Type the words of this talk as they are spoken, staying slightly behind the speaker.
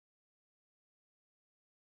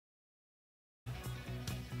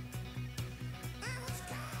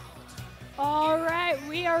All right,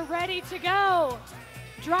 we are ready to go.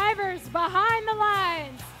 Drivers behind the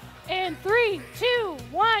lines. In 3, 2,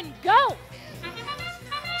 1, go.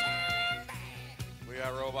 We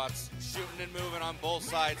got robots shooting and moving on both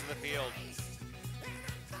sides of the field.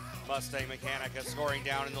 Mustang Mechanica scoring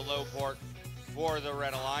down in the low court for the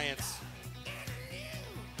Red Alliance.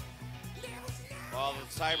 While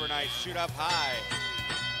the Cyber Knights shoot up high.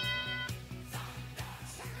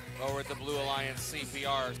 Over at the Blue Alliance,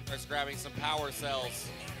 CPR starts grabbing some power cells.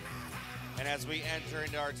 And as we enter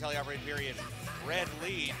into our teleoperated period, Red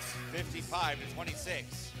leads 55-26.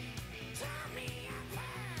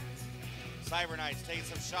 Cyber Knights taking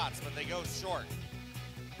some shots, but they go short.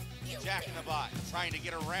 Jack in the Bot trying to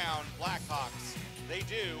get around Blackhawks. They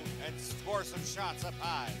do, and score some shots up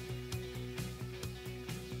high.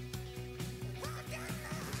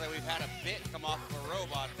 Looks like we've had a bit come off of a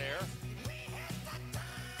robot there,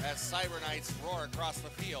 as Cyber Knights roar across the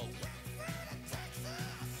field.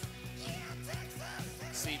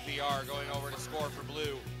 CPR going over to score for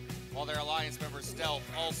Blue, while their Alliance member Stealth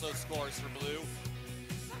also scores for Blue.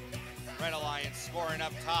 Red Alliance scoring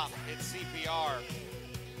up top, it's CPR.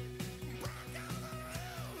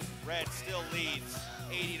 Red still leads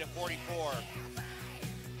 80-44.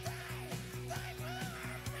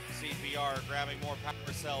 CPR grabbing more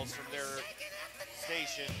power cells from their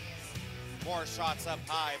station. More shots up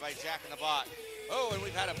high by Jack in the Bot. Oh, and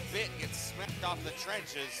we've had a bit get smacked off the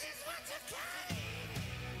trenches.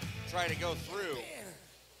 Try to go through.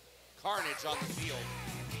 Carnage on the field.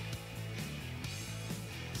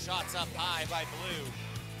 Shots up high by Blue.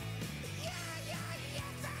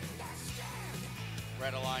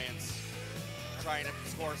 Red Alliance trying to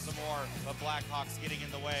score some more, but Blackhawks getting in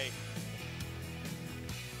the way.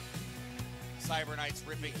 Cyber Knights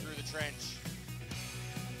ripping through the trench.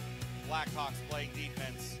 Blackhawks playing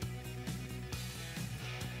defense.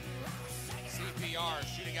 CPR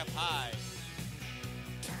shooting up high.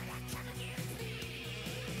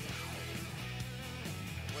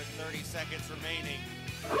 With 30 seconds remaining,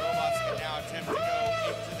 robots can now attempt to go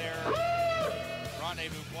into their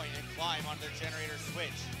rendezvous point and climb on their generator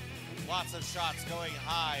switch. Lots of shots going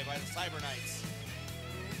high by the Cyber Knights.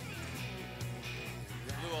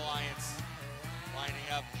 The Blue Alliance lining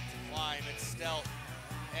up to climb. It's Stealth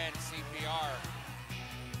and CPR.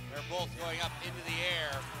 They're both going up into the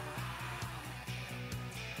air.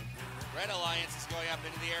 Red Alliance is going up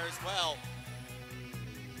into the air as well.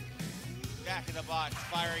 Jack in the Bot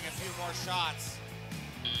firing a few more shots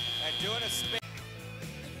and doing a spin.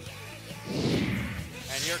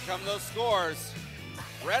 And here come those scores.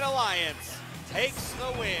 Red Alliance takes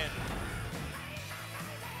the win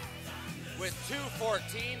with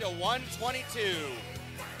 214-122.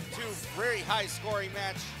 Two very high scoring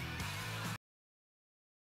match